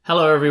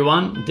Hello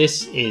everyone,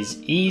 this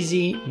is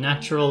Easy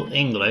Natural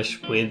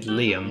English with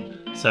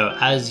Liam. So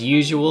as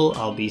usual,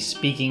 I'll be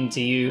speaking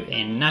to you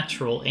in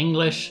natural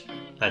English.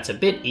 That's a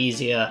bit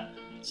easier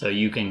so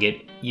you can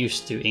get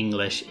used to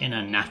English in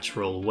a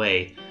natural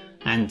way.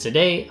 And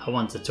today I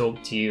want to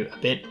talk to you a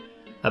bit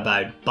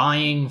about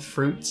buying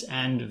fruits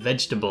and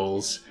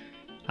vegetables.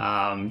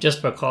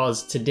 Just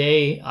because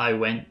today I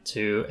went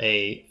to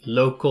a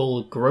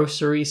local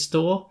grocery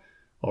store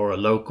or a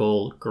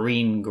local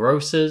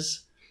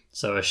greengrocers.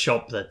 So a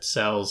shop that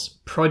sells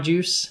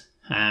produce,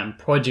 and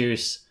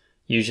produce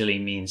usually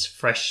means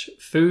fresh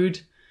food.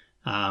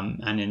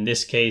 And in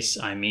this case,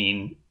 I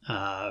mean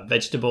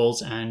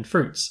vegetables and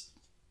fruits.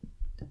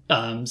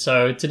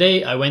 So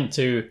today I went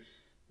to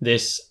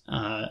this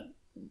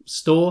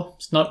store.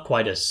 It's not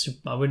quite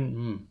I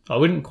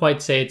wouldn't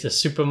quite say it's a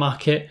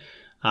supermarket.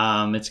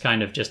 It's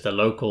kind of just a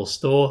local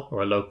store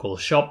or a local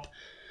shop.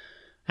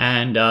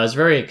 And I was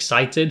very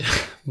excited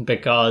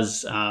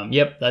because,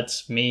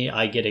 that's me.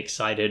 I get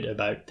excited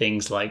about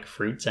things like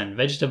fruits and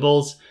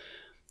vegetables.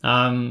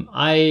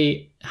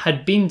 I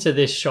had been to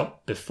this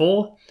shop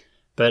before,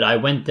 but I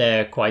went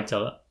there quite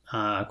a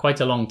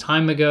long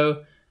time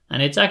ago.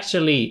 And it's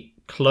actually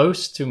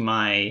close to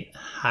my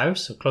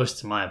house or close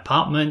to my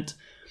apartment,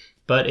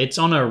 but it's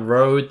on a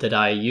road that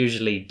I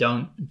usually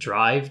don't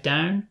drive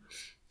down.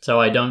 So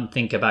I don't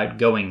think about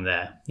going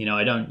there.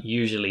 I don't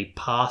usually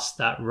pass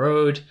that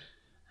road.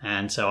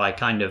 And so I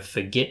kind of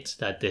forget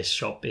that this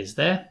shop is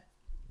there.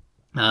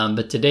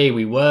 But today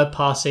we were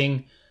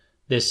passing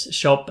this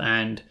shop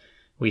and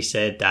we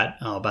said that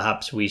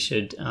perhaps we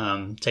should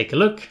take a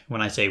look.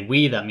 When I say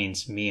we, that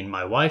means me and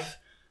my wife.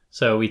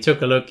 So we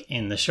took a look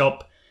in the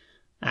shop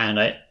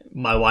and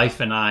my wife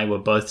and I were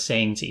both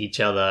saying to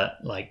each other,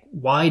 like,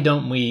 why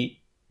don't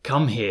we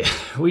come here?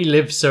 We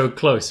live so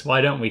close.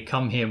 Why don't we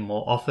come here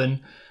more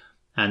often?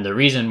 And the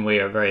reason we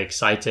are very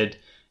excited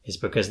is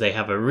because they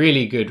have a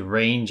really good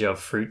range of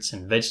fruits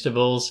and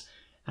vegetables,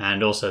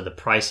 and also the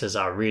prices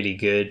are really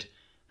good,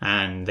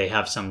 and they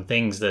have some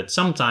things that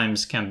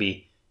sometimes can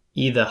be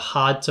either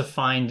hard to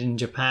find in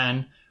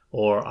Japan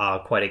or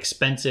are quite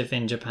expensive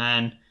in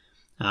Japan,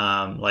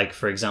 like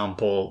for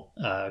example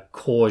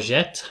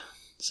courgette.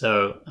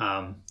 So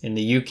in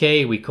the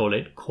UK we call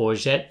it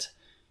courgette.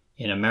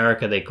 In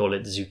America they call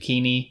it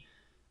zucchini.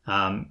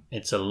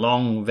 It's a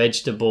long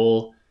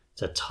vegetable.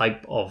 It's a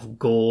type of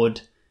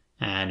gourd.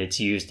 And it's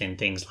used in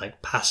things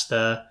like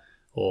pasta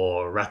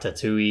or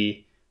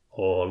ratatouille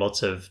or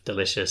lots of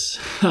delicious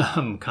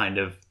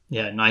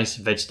nice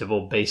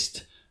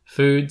vegetable-based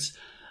foods.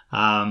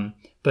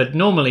 But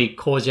normally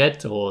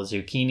courgette or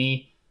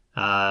zucchini,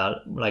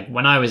 like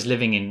when I was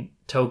living in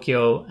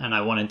Tokyo and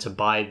I wanted to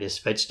buy this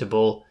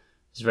vegetable,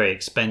 it's very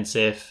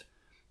expensive.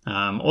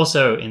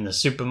 Also in the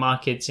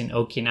supermarkets in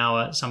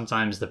Okinawa,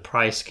 sometimes the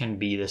price can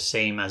be the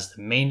same as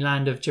the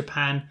mainland of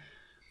Japan,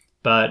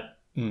 but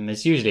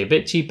it's usually a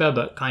bit cheaper,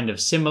 but kind of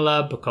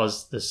similar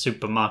because the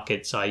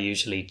supermarkets are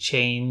usually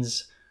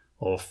chains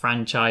or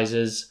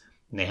franchises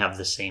and they have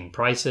the same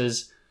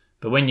prices.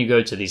 But when you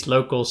go to these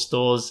local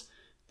stores,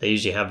 they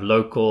usually have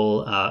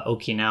local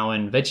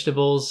Okinawan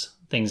vegetables,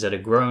 things that are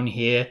grown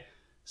here.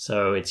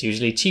 So it's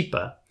usually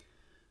cheaper.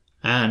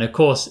 And of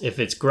course, if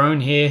it's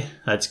grown here,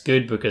 that's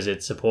good because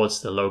it supports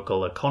the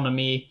local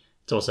economy.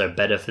 It's also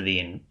better for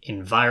the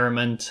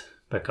environment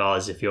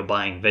because if you're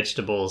buying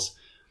vegetables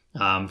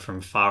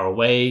from far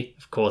away,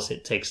 of course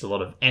it takes a lot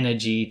of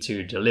energy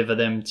to deliver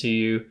them to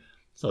you.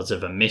 There's lots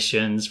of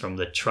emissions from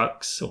the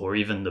trucks or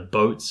even the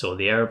boats or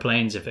the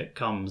airplanes if it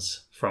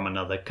comes from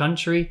another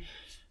country.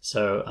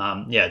 So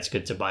it's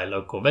good to buy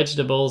local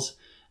vegetables,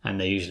 and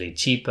they're usually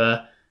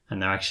cheaper and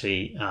they're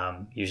actually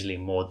usually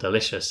more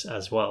delicious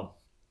as well.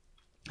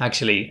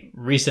 Actually,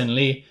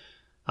 recently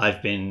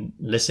I've been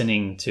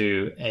listening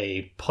to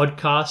a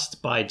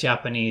podcast by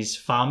Japanese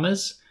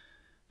farmers.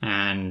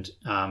 And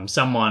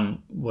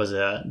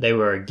they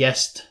were a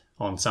guest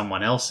on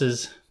someone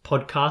else's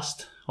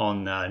podcast,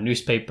 on a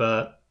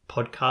newspaper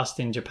podcast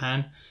in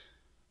Japan.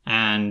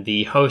 And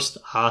the host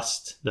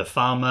asked the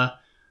farmer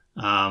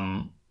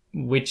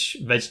which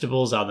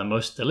vegetables are the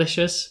most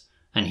delicious.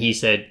 And he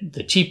said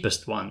the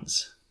cheapest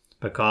ones,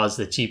 because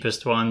the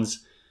cheapest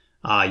ones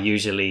are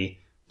usually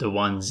the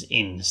ones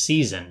in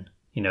season.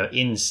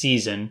 In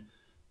season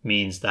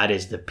means that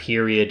is the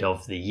period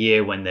of the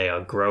year when they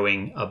are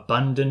growing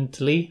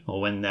abundantly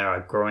or when they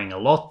are growing a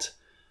lot.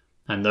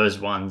 And those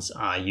ones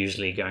are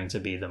usually going to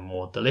be the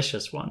more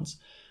delicious ones.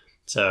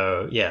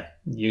 So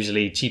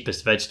usually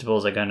cheapest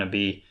vegetables are going to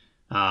be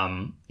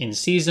in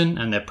season,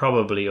 and they're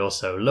probably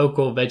also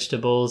local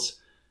vegetables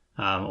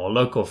or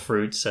local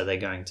fruits. So they're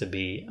going to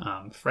be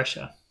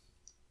fresher.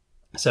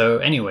 So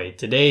anyway,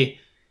 today,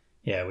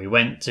 we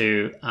went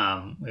to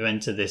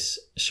this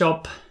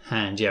shop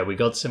and we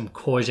got some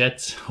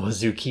courgettes or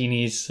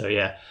zucchinis. So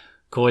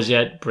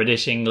courgette,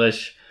 British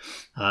English,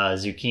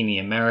 zucchini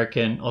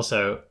American,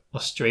 also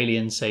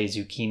Australians say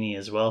zucchini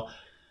as well.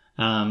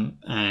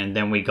 And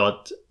then we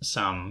got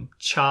some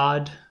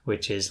chard,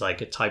 which is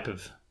like a type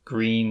of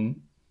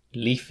green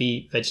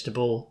leafy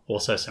vegetable.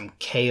 Also some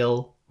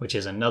kale, which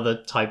is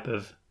another type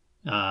of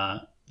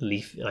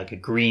leaf, like a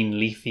green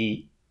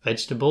leafy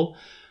vegetable.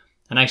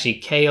 And actually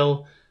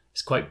kale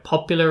is quite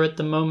popular at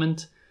the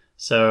moment,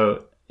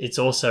 so it's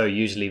also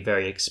usually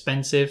very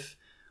expensive,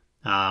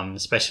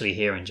 especially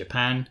here in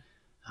Japan.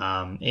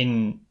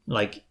 In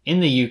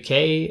the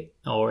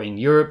UK or in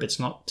Europe,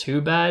 it's not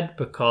too bad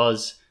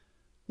because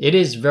it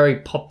is very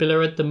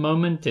popular at the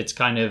moment. It's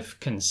kind of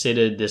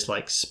considered this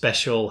like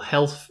special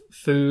health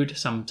food.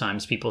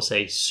 Sometimes people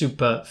say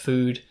super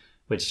food,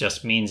 which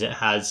just means it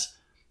has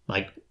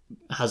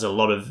a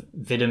lot of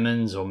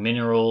vitamins or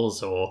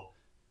minerals or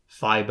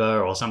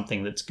fiber or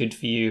something that's good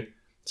for you.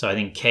 So I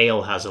think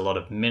kale has a lot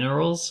of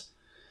minerals.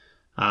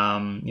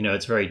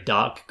 It's very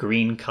dark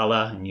green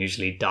color, and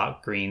usually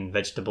dark green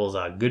vegetables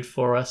are good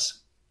for us.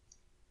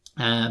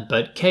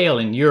 But kale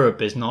in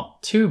Europe is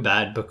not too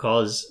bad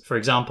because, for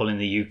example, in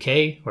the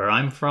UK, where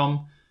I'm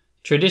from,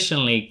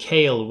 traditionally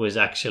kale was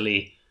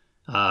actually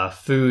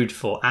food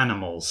for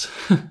animals.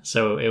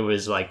 So it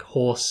was like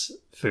horse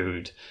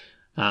food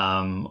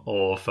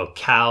or for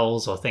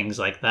cows or things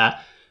like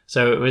that.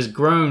 So it was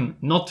grown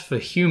not for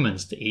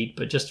humans to eat,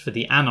 but just for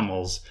the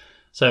animals.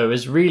 So it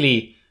was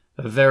really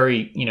a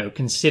very,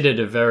 considered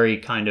a very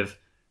kind of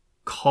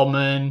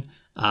common,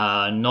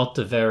 not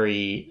a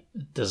very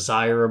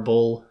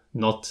desirable,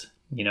 not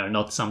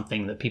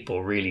something that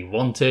people really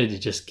wanted to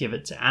just give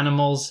it to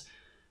animals.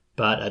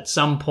 But at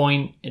some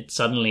point, it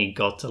suddenly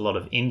got a lot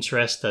of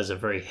interest as a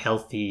very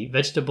healthy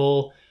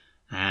vegetable.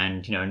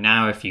 And,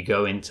 now if you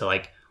go into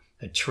like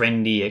a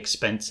trendy,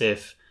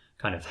 expensive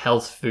kind of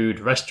health food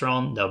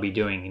restaurant, they'll be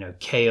doing,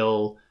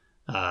 kale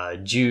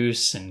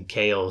juice and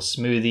kale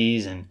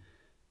smoothies and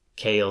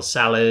kale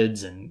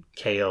salads and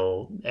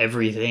kale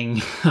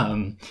everything.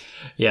 So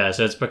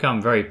it's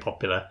become very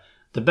popular.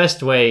 The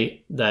best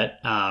way that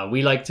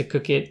we like to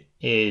cook it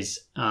is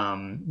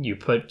you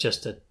put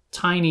just a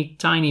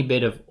tiny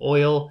bit of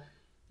oil,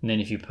 and then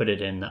if you put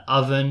it in the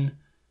oven,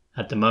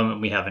 at the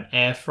moment we have an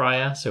air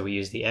fryer, so we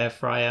use the air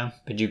fryer,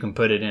 but you can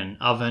put it in an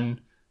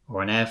oven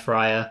or an air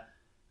fryer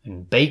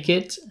and bake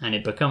it, and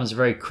it becomes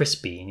very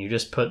crispy. And you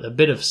just put a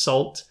bit of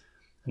salt,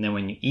 and then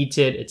when you eat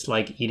it, it's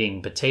like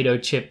eating potato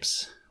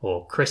chips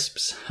or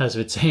crisps, as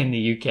we'd say in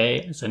the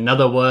UK. It's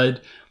another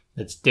word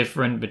that's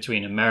different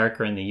between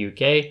America and the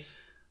UK.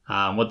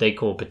 What they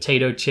call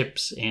potato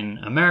chips in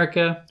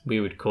America, we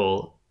would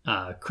call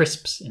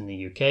crisps in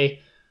the UK.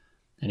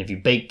 And if you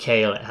bake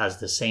kale, it has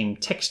the same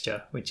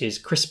texture, which is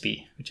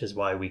crispy, which is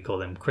why we call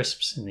them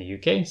crisps in the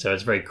UK. So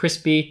it's very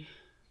crispy.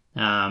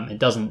 It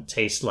doesn't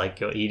taste like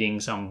you're eating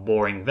some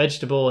boring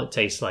vegetable. It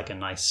tastes like a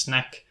nice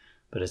snack,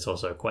 but it's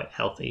also quite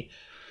healthy.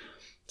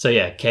 So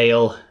yeah,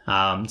 kale.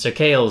 So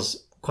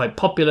kale's quite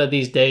popular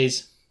these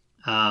days,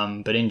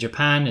 but in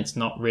Japan, it's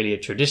not really a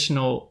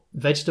traditional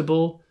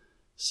vegetable.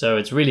 So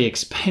it's really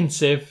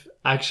expensive.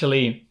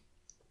 Actually,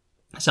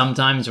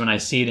 sometimes when I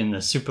see it in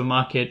the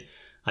supermarket,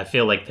 I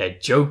feel like they're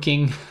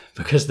joking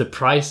because the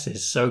price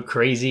is so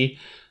crazy.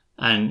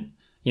 And,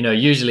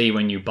 usually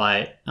when you buy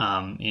it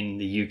in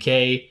the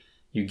UK,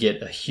 you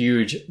get a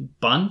huge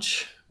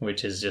bunch,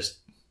 which is just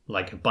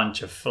like a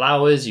bunch of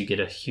flowers. You get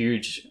a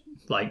huge,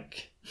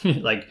 like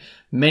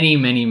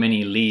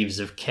many leaves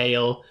of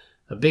kale,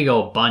 a big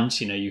old bunch.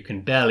 You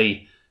can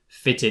barely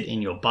fit it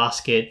in your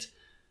basket,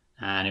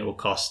 and it will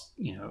cost,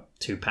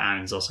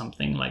 £2 or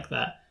something like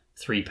that,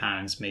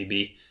 £3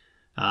 maybe.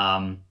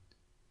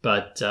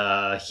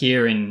 But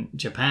here in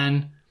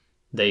Japan,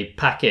 they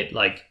pack it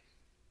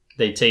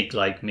they take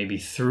maybe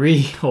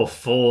 3 or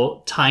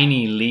 4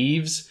 tiny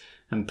leaves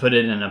and put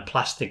it in a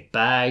plastic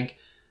bag,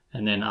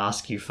 and then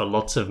ask you for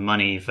lots of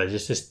money for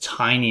just this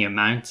tiny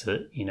amount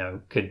that,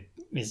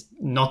 is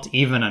not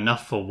even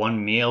enough for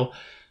one meal.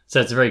 So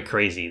it's very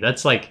crazy.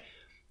 That's like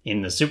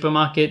in the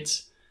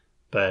supermarkets.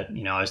 But,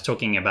 I was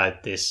talking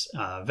about this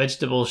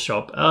vegetable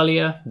shop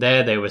earlier.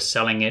 There they were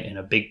selling it in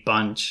a big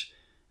bunch,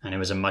 and it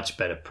was a much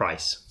better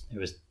price. It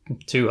was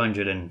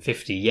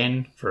 250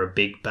 yen for a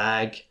big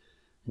bag,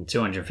 and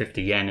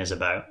 250 yen is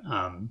about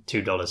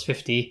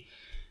 $2.50.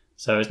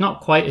 So it's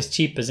not quite as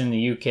cheap as in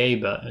the UK,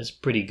 but it's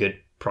a pretty good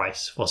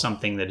price for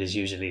something that is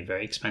usually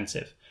very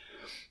expensive.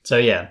 So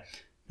yeah,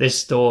 this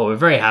store, we're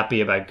very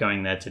happy about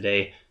going there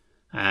today,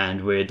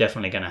 and we're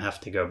definitely going to have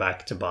to go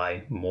back to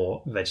buy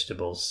more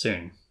vegetables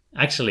soon.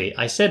 Actually,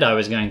 I said I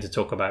was going to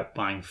talk about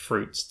buying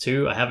fruits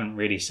too. I haven't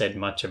really said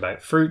much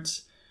about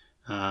fruits,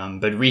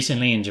 but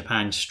recently in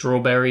Japan,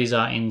 strawberries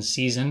are in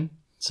season.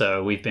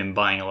 So we've been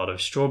buying a lot of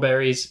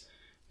strawberries,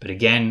 but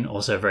again,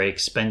 also very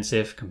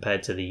expensive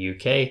compared to the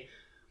UK.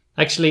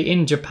 Actually,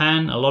 in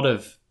Japan, a lot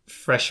of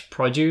fresh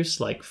produce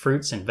like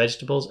fruits and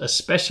vegetables,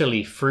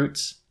 especially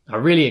fruits, are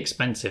really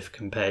expensive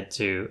compared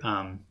to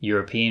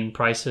European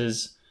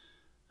prices.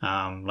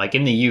 Like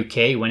in the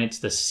UK, when it's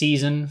the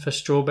season for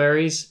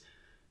strawberries,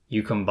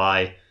 you can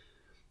buy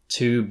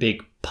 2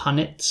 big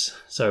punnets.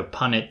 So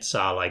punnets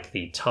are like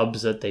the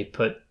tubs that they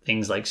put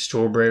things like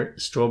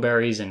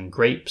strawberries and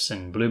grapes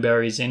and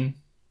blueberries in.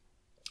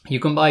 You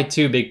can buy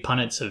 2 big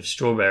punnets of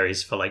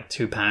strawberries for like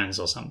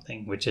 £2 or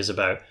something, which is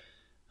about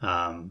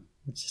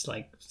which is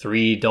like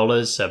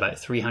 $3, so about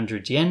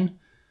 300 yen.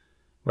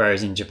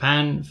 Whereas in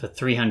Japan, for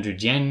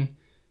 300 yen,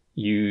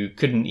 you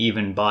couldn't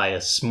even buy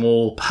a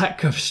small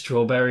pack of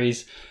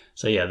strawberries.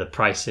 So yeah, the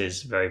price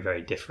is very,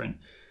 very different.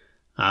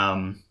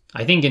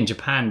 I think in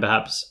Japan,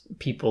 perhaps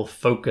people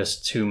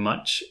focus too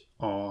much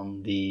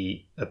on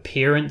the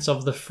appearance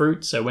of the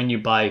fruit. So when you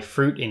buy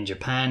fruit in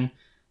Japan,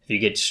 if you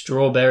get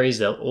strawberries,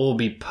 they'll all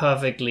be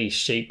perfectly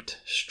shaped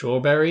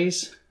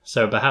strawberries.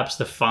 So perhaps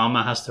the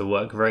farmer has to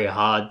work very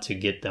hard to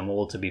get them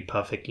all to be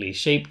perfectly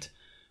shaped.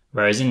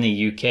 Whereas in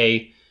the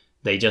UK,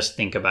 they just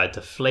think about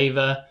the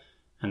flavor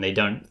and they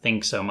don't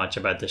think so much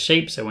about the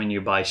shape. So when you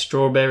buy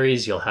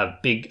strawberries, you'll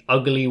have big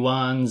ugly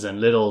ones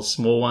and little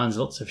small ones,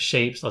 lots of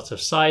shapes, lots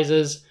of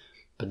sizes,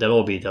 but they'll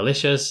all be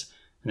delicious.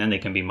 And then they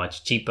can be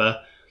much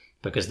cheaper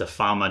because the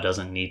farmer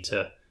doesn't need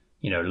to,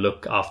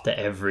 look after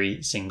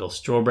every single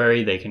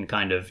strawberry. They can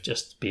kind of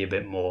just be a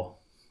bit more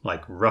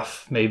like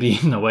rough maybe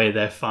in the way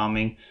they're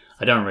farming.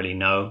 I don't really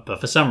know, but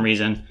for some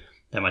reason,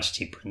 they're much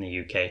cheaper in the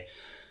UK.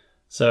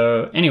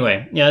 So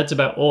anyway, yeah, that's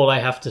about all I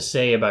have to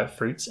say about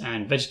fruits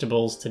and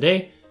vegetables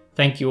today.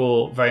 Thank you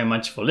all very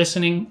much for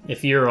listening.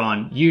 If you're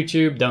on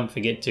YouTube, don't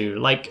forget to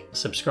like,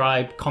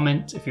 subscribe,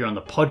 comment. If you're on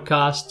the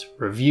podcast,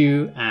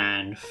 review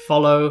and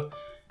follow.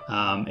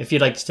 If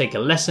you'd like to take a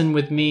lesson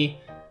with me,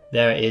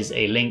 there is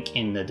a link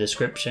in the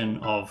description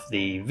of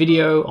the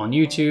video on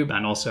YouTube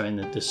and also in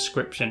the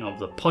description of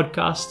the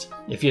podcast.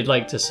 If you'd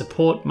like to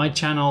support my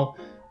channel,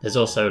 there's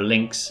also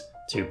links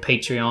to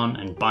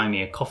Patreon and Buy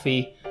Me a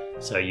Coffee.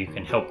 So you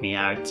can help me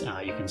out.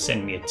 You can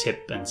send me a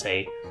tip and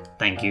say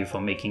thank you for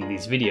making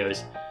these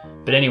videos.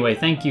 But anyway,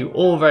 thank you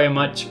all very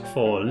much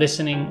for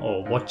listening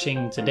or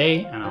watching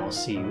today, and I'll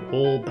see you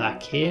all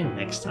back here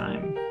next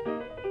time.